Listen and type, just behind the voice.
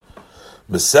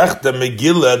Masechta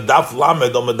Megillah, Daf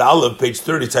Lamed, Omid Aleph, page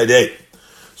 30, side 8.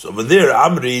 So over there,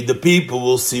 Amri, the people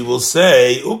will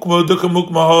say, Ukma Dukam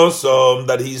Ukma Hosom,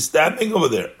 that he's standing over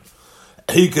there.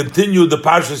 He continued the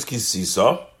Parshas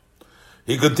Kisisa.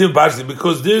 He continued Parshas,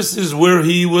 because this is where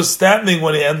he was standing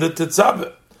when he ended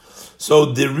Tetzaveh. So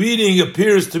the reading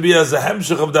appears to be as a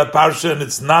hemshech of that Parsha, and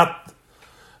it's not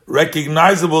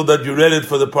recognizable that you read it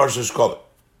for the Parsha Shkolim.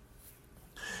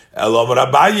 Elom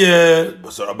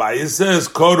Rabbaye, so Rabbaye says,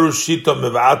 Koru Shito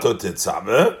Mevato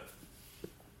Tetzaveh.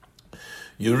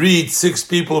 You read 6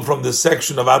 people from the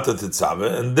section of Ato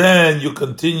Tetzaveh, and then you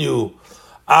continue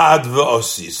Ad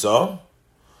Ve'osiso,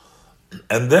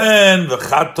 and then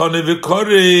V'chatone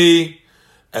V'kori,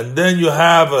 and then you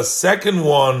have a second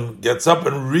one, gets up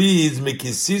and reads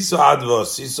Mikisiso Ad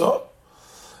Ve'osiso,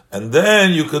 and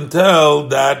then you can tell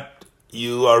that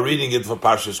you are reading it for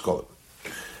Parshas Kolim.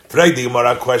 Frag the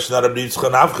Gemara question out of the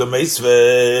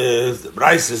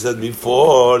Brisa said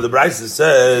before, the Brisa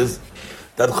says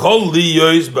that Chol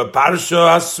Liyois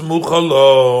B'Parsha Hasmucha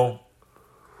Lo.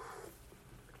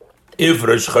 If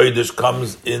Rosh Chodesh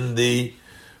comes in the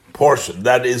portion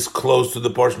that is close to the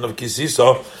portion of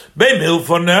Kisiso, Bein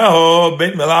Milfoneo,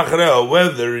 Bein Melachreo,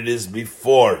 whether it is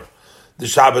before the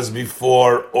Shabbos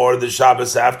before or the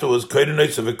Shabbos afterwards,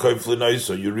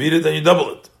 so you read it and you double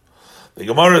it. The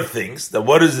Gemara thinks that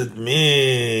what does it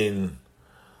mean?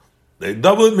 They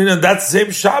double it, meaning that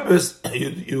same Shabbos,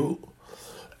 you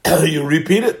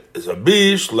repeat it. It's a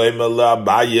bish,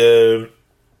 Abaye.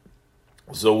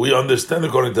 So we understand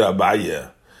according to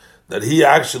Abaye that he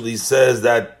actually says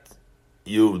that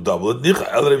you double it.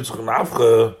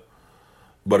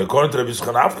 But according to Rabbi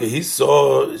Shchanavke, he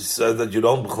says that you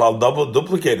don't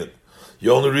duplicate it.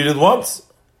 You only read it once.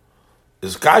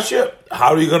 It's kasha.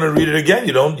 How are you going to read it again?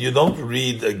 You don't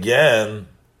read again.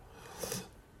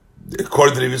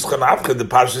 According to Rabbi Shchanavke, the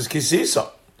parsha is Kisisa.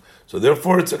 So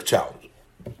therefore, it's a challenge.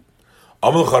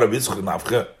 Rabbi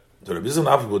Shchanavke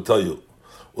will tell you,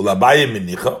 Ulabaye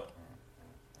minicha.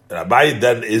 Rabbi,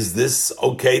 then is this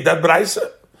okay? That brayse?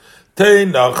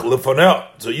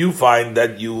 So you find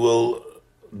that you will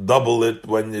double it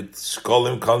when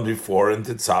Shkolim comes before in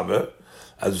Tetzaveh,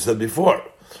 as we said before.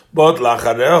 But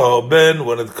lachareho ben,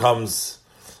 when it comes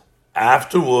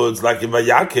afterwards, like in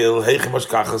Vayakil, heichimash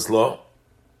kachas lo.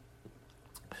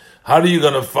 How are you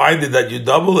going to find it that you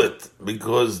double it?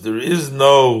 Because there is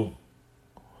no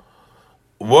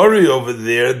worry over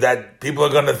there that people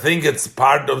are going to think it's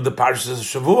part of the Parshas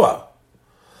Shavua.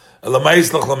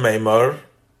 Elamais lach lameimar.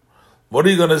 What are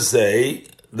you going to say?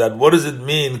 That what does it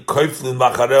mean? Koiflin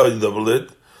machareo, you double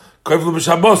it. Koiflin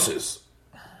b'shabbosis.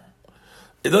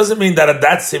 It doesn't mean that at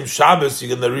that same Shabbos you're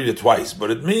going to read it twice, but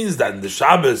it means that in the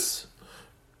Shabbos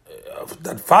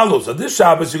that follows, at this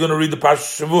Shabbos you're going to read the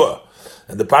Parshas Shavua,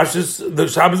 and the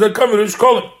Shabbos that come, you're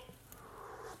Shkolim.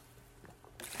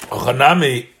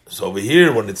 Ochanami. So over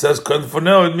here, when it says Koiflin for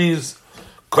now, it means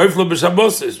Koiflin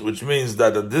b'shabbosis, which means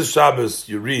that at this Shabbos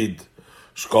you read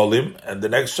Shkolim, and the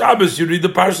next Shabbos you read the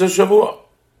Parshas Shavua.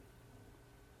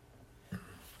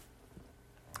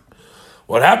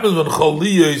 What happens when Chol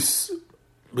Liyos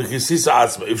b'Chisisa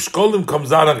Atzma? If Shkolim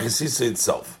comes out on Chisisa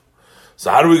itself,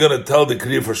 so how are we going to tell the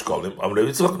Kriya for Shkolim? Rabbi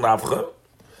Yitzchak Nafcha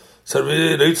said,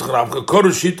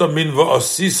 Koru Shita min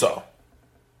v'Osisa,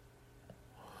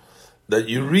 that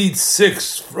you read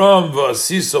 6 from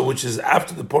v'Osisa, which is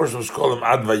after the portion of Shkolim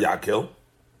ad Vayakil,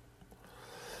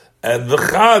 and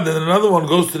v'Chad, and another one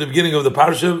goes to the beginning of the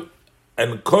Parsha,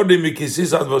 and Kodi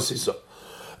mikisisa ad v'Osisa,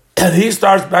 and he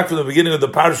starts back from the beginning of the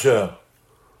Parsha,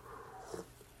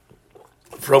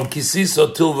 from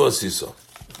Kisisa till V'Osisa.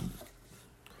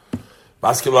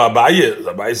 Maskeva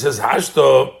Abaye says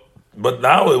Hashto, but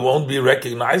now it won't be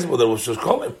recognizable that was just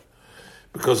calling,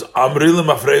 because Amrilim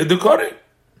Afrei Dekori.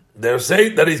 They're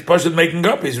saying that he's Pashat making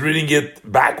up. He's reading it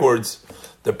backwards,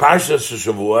 the Parsha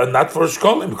Shavua, and not for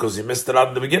Shkolim, because he missed it out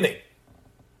in the beginning.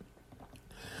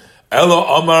 Elo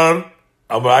Amar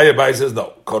Abaye says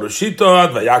no. Koroshito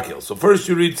ad Vayakil. So first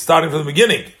you read starting from the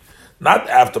beginning. Not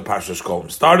after Parsha Shkolim,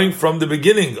 starting from the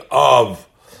beginning of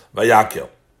Vayakil.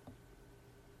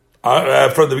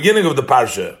 From the beginning of the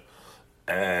Parsha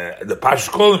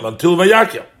Shkolim until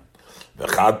Vayakil.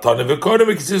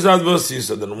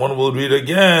 Then one will read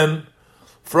again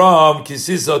from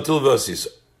Kisisa till V'Osisa.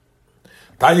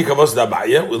 Tani Kavos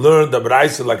D'Abaye, we learned the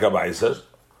Braisa like Abaye says.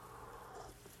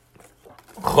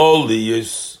 Chol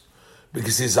Liyos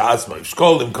b'Kisisa Atzma. If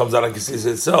Shkolim comes out on Kisisa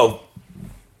itself,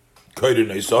 Koyri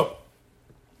Neisa,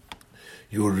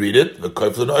 you will read it, the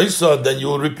Koiflin Oisa, and then you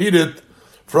will repeat it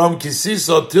from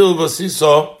Kisisa till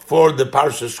V'Osisa for the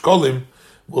Parsha Shkolim.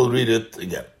 We'll read it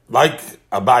again, like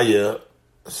Abaye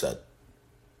said.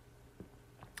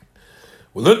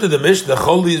 We learned in the Mishnah,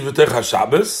 Chol is b'tech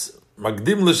HaShabbos,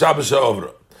 Magdim l'Shabbos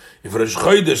ha'ovra. If Rosh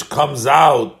Chodesh comes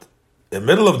out in the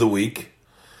middle of the week,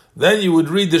 then you would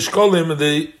read the Shkolim in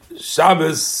the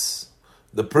Shabbos,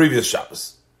 the previous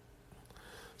Shabbos.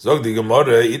 Zog the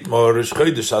Gemara, Itmar Rosh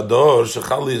Chodesh Adar,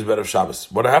 Shechali is Berev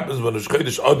Shabbos. What happens when Rosh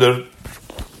Chodesh Adar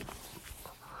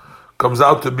comes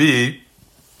out to be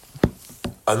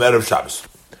on Erev Shabbos?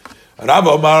 Rav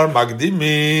Omar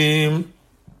Magdimim.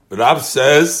 Rav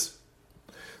says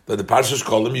that the Parshas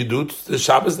Kolim you do the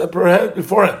Shabbos that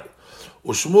beforehand.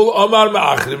 Ushmul Omar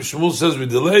Ma'achrim. Shmuel says we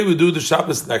delay, we do the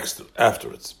Shabbos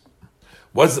afterwards.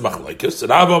 What's the machlokes?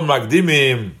 Rav Omar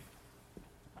Magdimim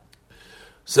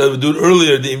said we do it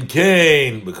earlier, the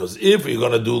Imkain, because if you're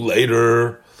going to do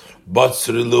later,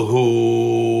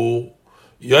 Batzriluhu,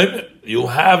 you'll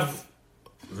have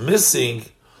missing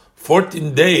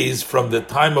 14 days from the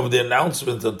time of the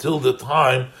announcement until the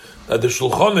time that the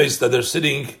shulchanos that they're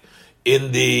sitting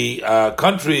in the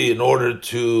country in order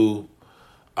to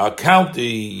count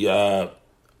the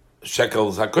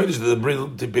shekels HaKodesh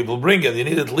that the people bring, and you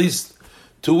need at least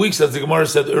 2 weeks, as the Gemara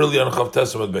said earlier on Chav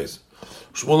Testament base.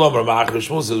 Shmuel Amar Ma'achri,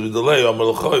 Shmuel says, we delay, Amar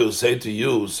L'choy, say to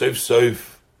you,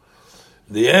 Soif.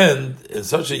 In the end, in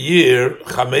such a year,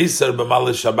 Chameiser b'mal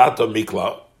Shabbat or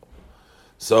Mikla.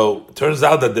 So, it turns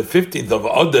out that the 15th of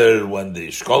Adar, when the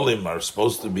Shkolim are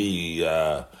supposed to be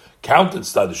counted,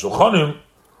 the Shulchanim,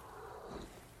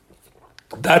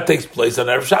 that takes place on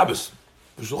Erev Shabbos.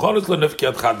 The Shulchan is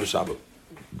l'nefkiat chad b'Shabbat.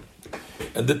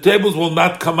 And the tables will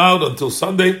not come out until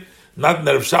Sunday, not in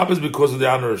Erev Shabbos, because of the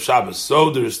honor of Shabbos. So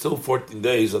there is still 14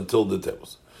 days until the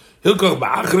tables. Hilkach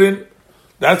ba'achrin,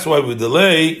 that's why we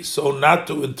delay, so not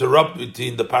to interrupt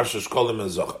between the Parsha Shkolim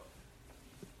and Zohar.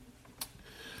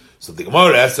 So the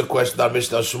Gemara asks a question on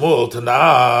Mishnah Shmuel,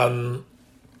 Tanan,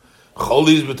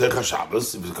 Cholis b'tech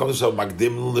HaShabbos, if it comes to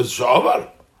Magdim l'Shavar,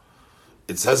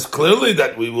 it says clearly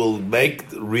that we will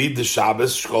read the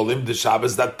Shabbos, Shkolim, the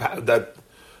Shabbos that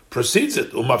precedes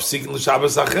it, Umafsikin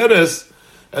l'Shabbos Acheres,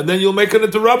 and then you'll make an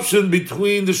interruption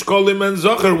between the Shkolim and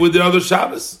Zohar with the other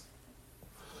Shabbos.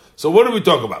 So what are we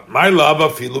talking about? My love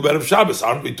afilu berev Shabbos.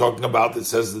 Aren't we talking about, it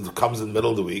says that it comes in the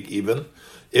middle of the week, even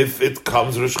if it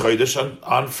comes Rosh Chodesh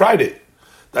on Friday,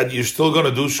 that you're still going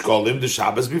to do Shkolim, the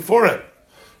Shabbos beforehand.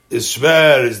 Is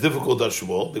shver, is difficult on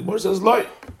Shmuel. The Gemara says, Loi.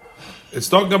 It's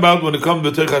talking about when it comes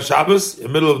to B'tech Shabbos, in the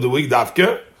middle of the week,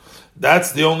 Dafker,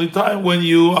 that's the only time when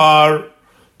you are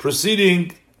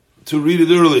proceeding to read it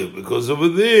earlier, because over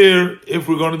there, if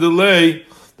we're going to delay,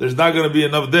 there's not going to be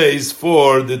enough days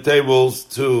for the tables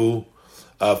to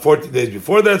 14 days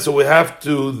before that, so we have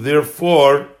to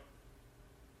therefore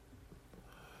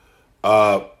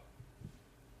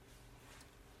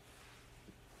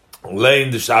lay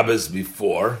in the Shabbos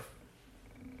before.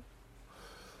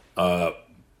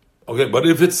 Okay, but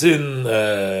if it's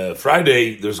in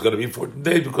Friday, there's going to be 14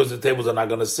 days because the tables are not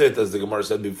going to sit, as the Gemara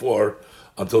said before,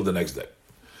 until the next day.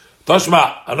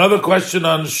 Toshma, another question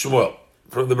on Shmuel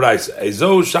from the Braisa.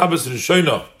 Ezo Shabbos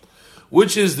Rishono,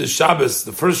 which is the Shabbos,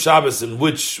 the first Shabbos in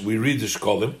which we read the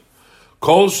Shkolim?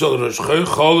 Kol Shel Rosh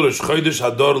Chodesh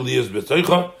Hador Liyos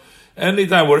B'Toicha.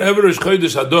 Anytime, wherever Rosh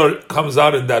Chodesh Hador comes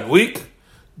out in that week,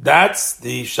 that's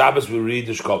the Shabbos we read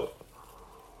the Shkolim.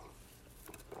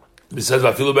 It says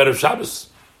Afilu Berev Shabbos.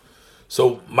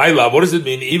 So, my love, what does it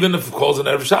mean? Even if it calls an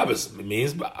Erev Shabbos, it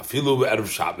means Afilu Berev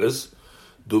Shabbos.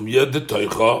 Dumya de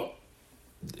Toicha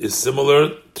is similar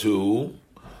to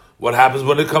what happens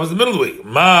when it comes in the middle of the week.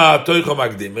 Ma Toicha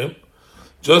Magdimim,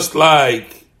 just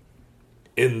like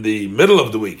in the middle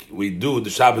of the week we do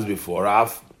the Shabbos before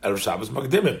Erev Shabbos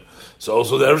Magdimim. So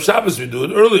also the Erev Shabbos we do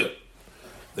it earlier.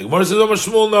 The Gemara says,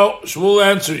 Shmuel, no. Shmuel will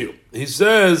answer you. He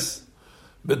says,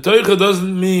 Betoicha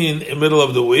doesn't mean in the middle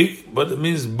of the week, but it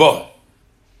means bo.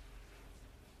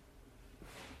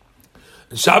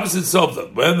 And Shabbos itself,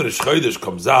 that when Rosh Chodesh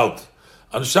comes out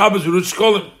on Shabbos, we read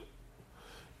Shkolim.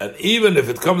 And even if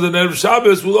it comes on Erev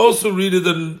Shabbos, we'll also read it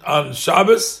on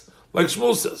Shabbos, like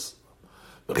Shmuel says.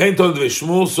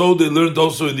 Shmuel, so they learned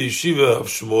also in the yeshiva of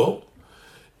Shmuel,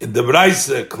 in the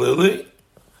Braisa clearly,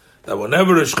 that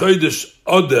whenever Rosh Chodesh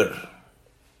Oder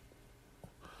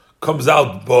comes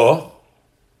out bo,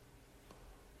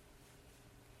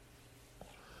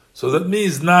 so that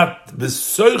means not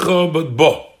b'soicha, but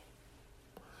bo.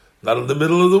 Not in the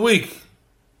middle of the week.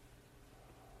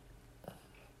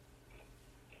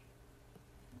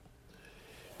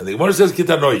 And the Gemara says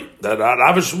Kitanoi, that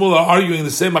Rav and Shmuel are arguing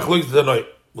the same machlokes Kitanoi.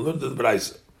 We'll learn the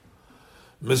Braisa.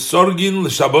 Mesorgin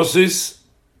l'Shabbosis,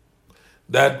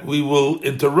 that we will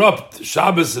interrupt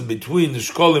Shabbos in between the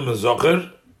Shkolim and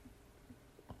Zocher,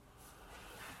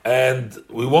 and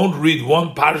we won't read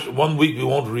one week we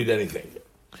won't read anything.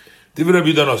 Divrei Rabbi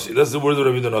Yehuda Nossi. That's the word of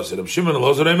Rabbi Yehuda Nossi. Rabbi Shimon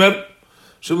Elazar Eimer.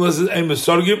 Shimon says, "Ein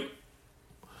mesargim."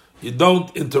 You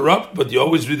don't interrupt, but you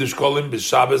always read the shkolim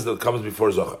b'Shabbos that comes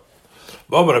before Zohar.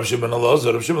 Rabbi Shimon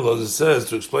Elazar says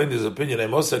to explain his opinion.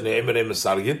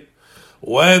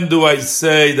 When do I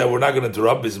say that we're not going to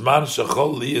interrupt? Bisman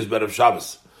shachol li is better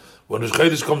Shabbos. When Rosh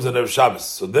Chodesh comes on Erev Shabbos,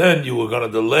 so then you were going to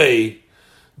delay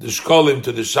the shkolim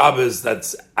to the Shabbos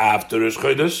that's after Rosh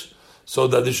Chodesh, so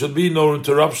that there should be no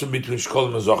interruption between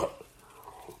shkolim and Zohar.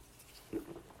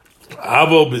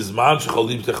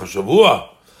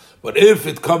 But if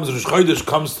it comes, Rosh Chodesh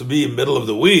comes to be in the middle of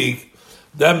the week,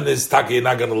 then it's taki, you're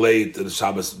not going to lay it to the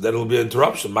Shabbos. Then it'll be an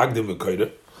interruption. Magdim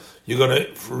v'koyde. You're going to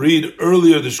read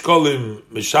earlier the shkolim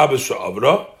mishabbos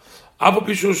sha'avra,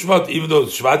 even though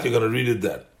it's Shvat, you're going to read it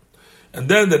then. And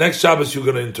then the next Shabbos you're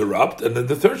going to interrupt, and then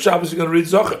the third Shabbos you're going to read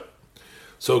Zohar.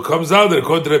 So it comes out that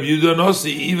according to Rabbi Yehuda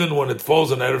Nossi, even when it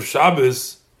falls on Erev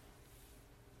Shabbos,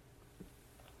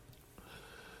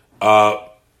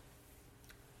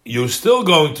 you're still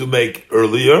going to make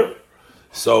earlier.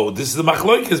 So this is the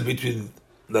machlokes between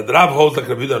that Rav holds like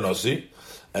Rabbi Yehuda Nossi,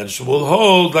 and Shmuel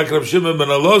holds like Rabbi Shimon ben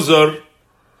Elazar,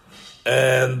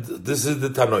 and this is the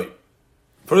Tanoi.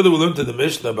 Further we learn to the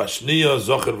Mishnah, Bashniya,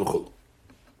 Zocher v'chul.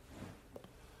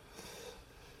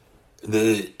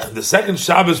 The second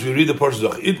Shabbos we read the portion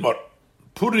of Itmar.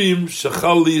 Purim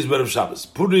shechal li is better Shabbos.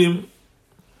 Purim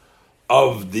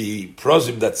of the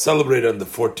Prozim that's celebrated on the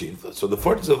 14th. So the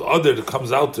 14th of Adar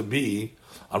comes out to be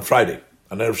on Friday,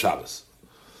 on Erev Shabbos.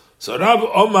 So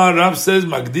Rav says,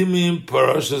 Magdimim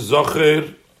Parasha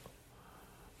Zocher,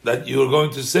 that you are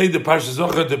going to say the Parasha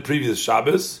Zocher the previous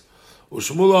Shabbos.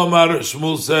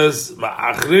 Shmuel says,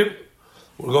 Ma'achrim,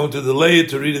 we're going to delay it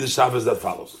to read the Shabbos that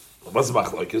follows. What's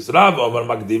machlokes? Rav Omar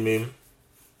Magdimim.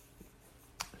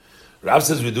 Rav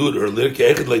says we do it earlier.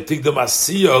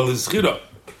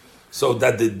 So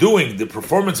that the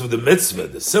performance of the mitzvah,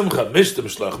 the simcha, mishta,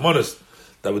 mishloach monos,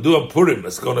 that we do on Purim,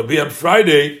 it's going to be on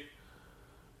Friday,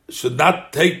 should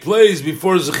not take place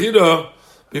before Zechira,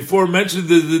 before mentioning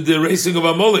the erasing of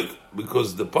Amalek,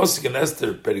 because the pasuk in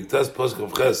Esther, Periktas pasuk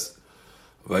of Ches,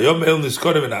 Vayom el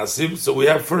niskorim and asim. So we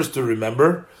have first to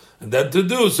remember and then to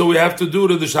do. So we have to do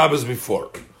it on the Shabbos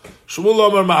before. Shmuel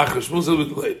Omar Ma'achar. Shmuel says we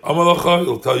can late. Amalacha,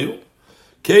 he'll tell you.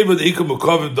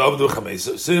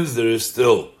 Since there is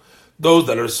still those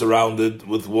that are surrounded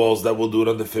with walls that will do it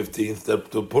on the 15th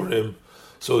to Purim,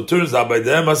 so it turns out by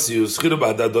them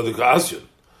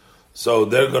so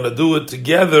they're going to do it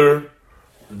together,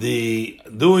 the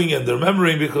doing and the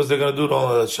remembering, because they're going to do it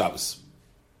all on Shabbos.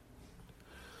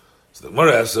 So the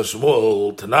Gemara asks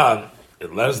Shmuel Tanan,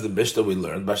 it learns the Mishnah we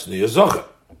learned Bashniya Zocher.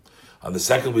 On the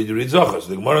second we read Zocher. So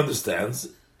the Gemara understands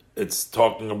it's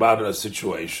talking about in a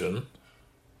situation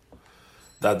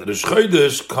that Rosh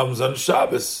Chodesh comes on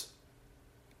Shabbos.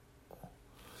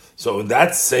 So in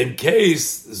that same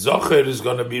case, Zocher is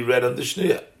going to be read on the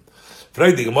Shniya. If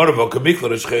Rosh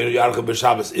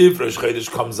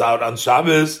Chodesh comes out on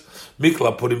Shabbos,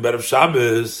 Mikla put him better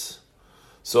Shabbos.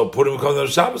 So Purim comes on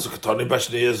Shabbos.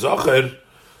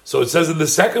 So it says in the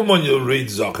second one you'll read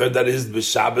Zocher, that is the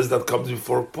Shabbos that comes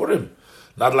before Purim.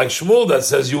 Not like Shmuel that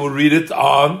says you will read it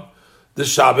on the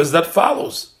Shabbos that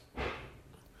follows.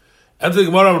 And the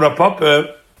Gemara Rav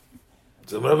Papa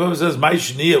says, "My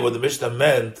Shniya," what the Mishnah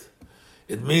meant,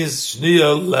 it means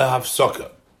Shniya lehafsaka.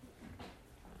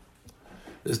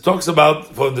 This talks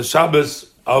about for the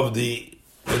Shabbos of the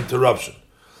interruption.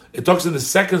 It talks in the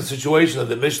second situation that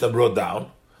the Mishnah brought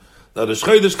down, that the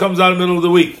Chodesh comes out in the middle of the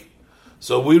week.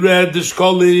 So we read the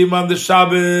Shkolim on the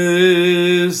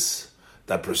Shabbos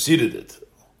that preceded it.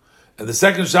 And the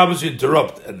second Shabbos we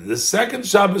interrupt. And the second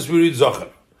Shabbos we read Zocher.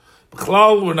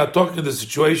 B'chlal, we're not talking the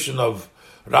situation of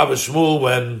Rav Shmuel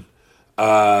when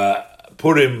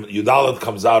Purim Yudalet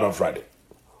comes out on Friday.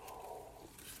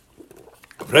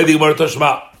 Friday Gemara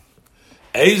Toshma.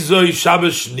 Eizoi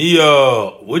Shabbos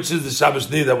Shniya. Which is the Shabbos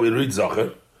Shniya that we read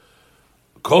Zocher?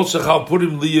 Kol Shechal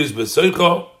Purim Liyos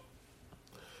B'Seicho.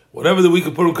 Whenever the week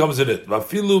of Purim comes in it.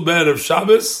 Vafilu Be'erev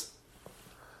Shabbos.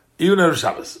 Even Erev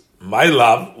Shabbos. My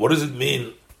love, what does it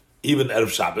mean, even Erev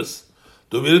Shabbos?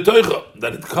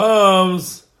 That it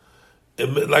comes like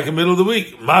in the middle of the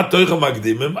week. Ma toicha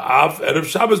magdimim, af Erev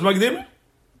Shabbos magdimim.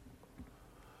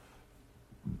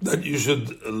 That you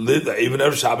should live, even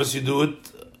Erev Shabbos you do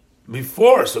it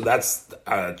before. So that's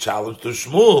a challenge to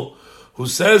Shmuel, who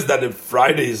says that if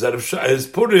Friday is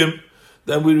Purim,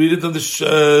 then we read it on the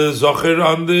Zocher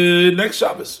on the next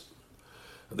Shabbos.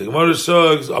 The Gemara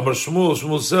says, Amar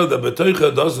Shmuel said that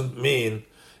Betoicha doesn't mean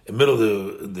in the middle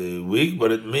of the week, but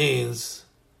it means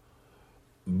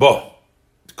Bo.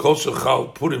 Kol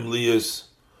Shechal Purim Liyos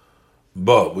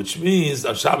ba, which means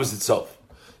on Shabbos itself.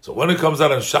 So when it comes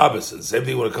out on Shabbos, and the same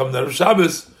thing when it comes out on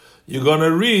Shabbos, you're going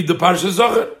to read the Parsha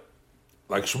Zocher,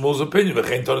 like Shmuel's opinion.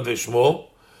 V'chein Torah Shmuel,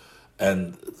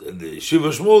 and the Shiva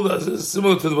Shmuel is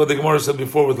similar to what the Gemara said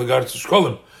before with regards to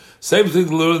Shkolim. Same thing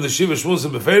to learn in the Shiva Shmuel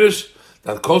said Beferish,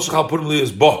 that Kol Shechal Purim Li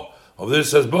is ba. Over there it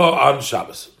says ba on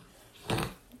Shabbos.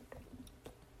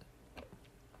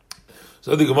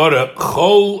 So the Gemara,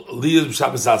 Chol Li is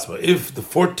Shabbos Atzma. If the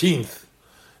 14th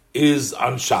is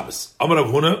on Shabbos, Amar Rav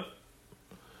Huna,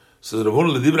 so Rav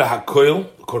Huna L'dibra HaKoil,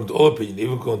 according to all opinion,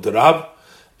 even according to Rav,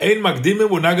 Ein Magdimim,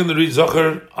 we're not going to read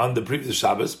Zocher on the previous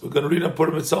Shabbos, we're going to read on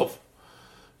Purim itself.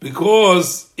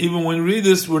 Because even when we read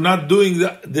this, we're not doing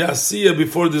the Asiyah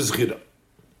before the Zechira.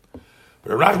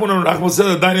 But Rav Nachman said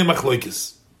that Dainei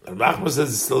Machloikis. Rav Nachman says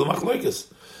it's still a Machloikis.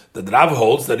 That Rav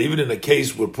holds that even in a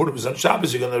case where Purim is on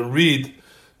Shabbos, you're going to read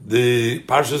the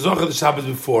Parsha Zocher the Shabbos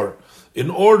before, in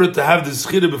order to have the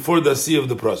Zechira before the Asiyah of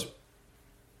the Prosim.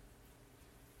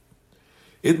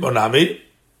 Itmonami.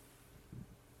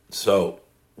 So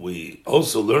we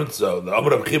also learned the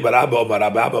Amar Rav Chiya bar Abba, Amar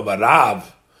Abba bar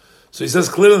Rav. So he says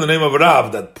clearly in the name of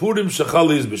Rav that Purim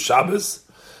Shechali is b'Shabbos,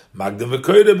 Magdim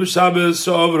v'Koyre b'Shabbos,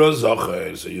 Shavra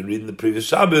Zocher. So you read in the previous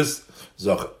Shabbos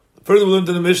Zocher. Further we learned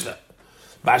in the Mishnah.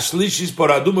 Ba'Shlishis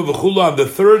Paraduma v'Chulu. On the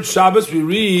third Shabbos we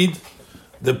read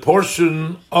the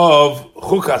portion of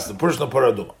Chukas, the portion of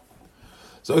Paraduma.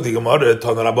 So the Gemara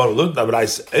Tana Rabban learned that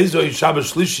Ezo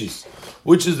Shabbos Shlishis,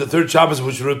 which is the third Shabbos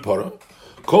which we read Parah.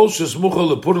 Kol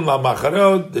Shesmucha lePurim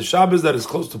la'Machareo, the Shabbos that is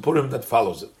close to Purim that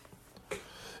follows it.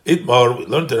 Itmar, we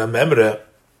learned in a memra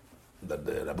that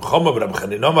the Rabbi Chama, Rabbi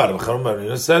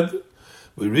Chanina said,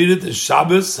 we read it in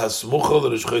Shabbos Hasmucha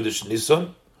l'Rosh Chodesh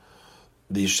Nisan,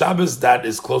 the Shabbos that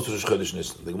is close to Rosh Chodesh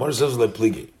Nisan. The Gemara says like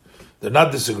pligi. They're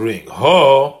not disagreeing.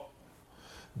 Ho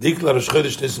dikla Rosh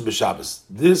Chodesh Nisan b'Shabbos.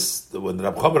 This, when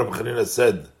Rabbi Chama, Rabbi Chanina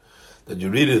said that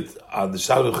you read it on the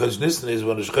Shabbos of Chodesh Nisan, is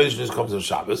when Rosh Chodesh Nisan comes on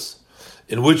Shabbos,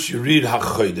 in which you read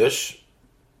HaChodesh,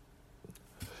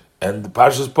 and the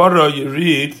Parshas Parah you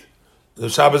read the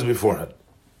Shabbos beforehand.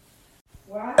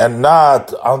 What? And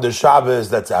not on the Shabbos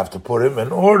that's after Purim,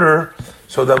 in order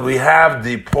so that we have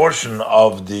the portion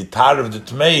of the Tar of the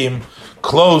Tmeim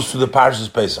close to the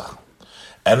Parshas Pesach.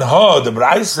 And the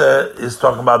Braisa is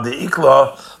talking about the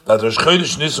Ikla, that Rosh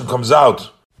Chodesh Nisan comes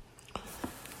out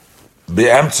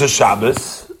Be'emtza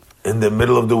Shabbos, in the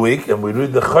middle of the week, and we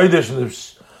read the Chodesh and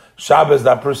the Shabbos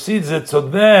that precedes it, so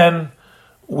then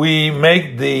we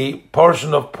make the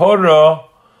portion of Porah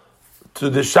to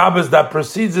the Shabbos that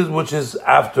precedes it, which is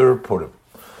after Purim.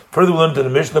 Further, we learned in the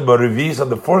Mishnah about Revis, on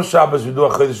the fourth Shabbos we do a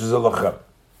Chodesh Zelachem.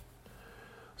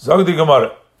 Zog the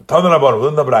Gemara, Tana Rabban, we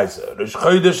learned the Braisa. Rosh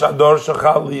Chodesh Adar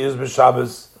Shechali is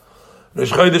b'Shabbos.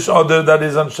 Rosh Chodesh Adar that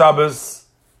is on Shabbos,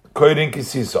 Koirin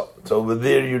Kisiso. So over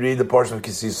there you read the portion of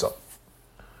Kisiso.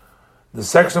 The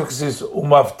section of Kisiso,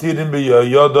 Umaftirin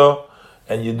b'Yoyodo,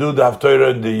 and you do the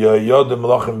Haftorah in the Yoyodo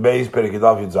Melachim Beis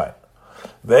Perikadav Yudzayin.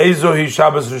 Ve'ezo hi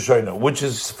Shabbos Rishoina, which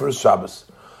is first Shabbos.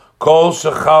 Kol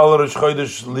Shechal Rosh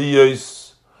Chodesh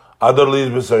Liyos Adar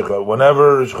Liyos B'Seicha.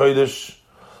 Whenever Rosh Chodesh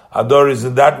Adar is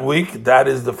in that week, that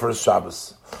is the first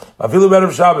Shabbos. Afilu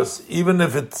Be'erev Shabbos, even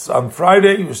if it's on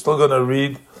Friday, you're still going to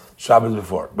read Shabbos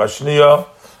before. Bashniya,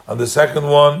 on the second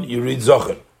one, you read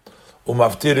Zocher.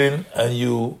 Umaftirin, and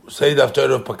you say the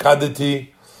Haftorah of Pakadati,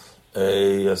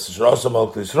 Yasrosam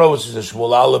Al Klisro, which is a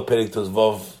Shmuel Aleph Perik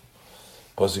Tezvov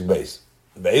Posik Beis.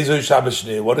 Be'ezo Shabbos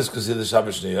Shniya, what is considered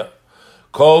Shabbos Shniya?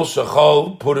 Kol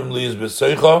Shachal Purim Liyos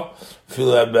B'Seicha, Feel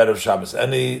Erev Shabbos.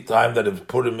 Any time that if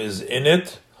Purim is in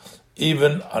it,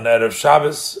 even on Erev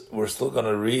Shabbos, we're still going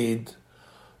to read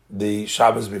the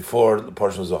Shabbos before the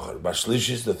portion of Zocher.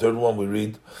 Bashlishis, the third one, we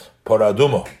read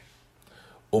Poradumo.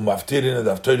 Umaftirin and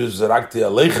Haftorah Zarakti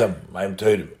Aleichem Ma'im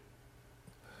Toirim.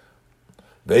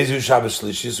 Be'ezu Shabbos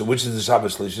Shlishis, which is the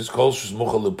Shabbos Shlishis? Kol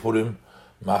Shesmucha LePurim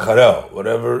Macharel,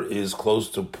 whatever is close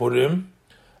to Purim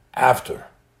after.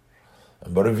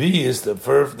 And Baravi is the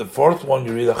fourth one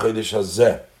you read a Chodesh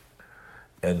Hazeh.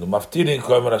 And Umaftirin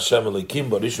Koyman Hashem Elikim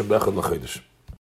Barishon Bechad LaChodesh.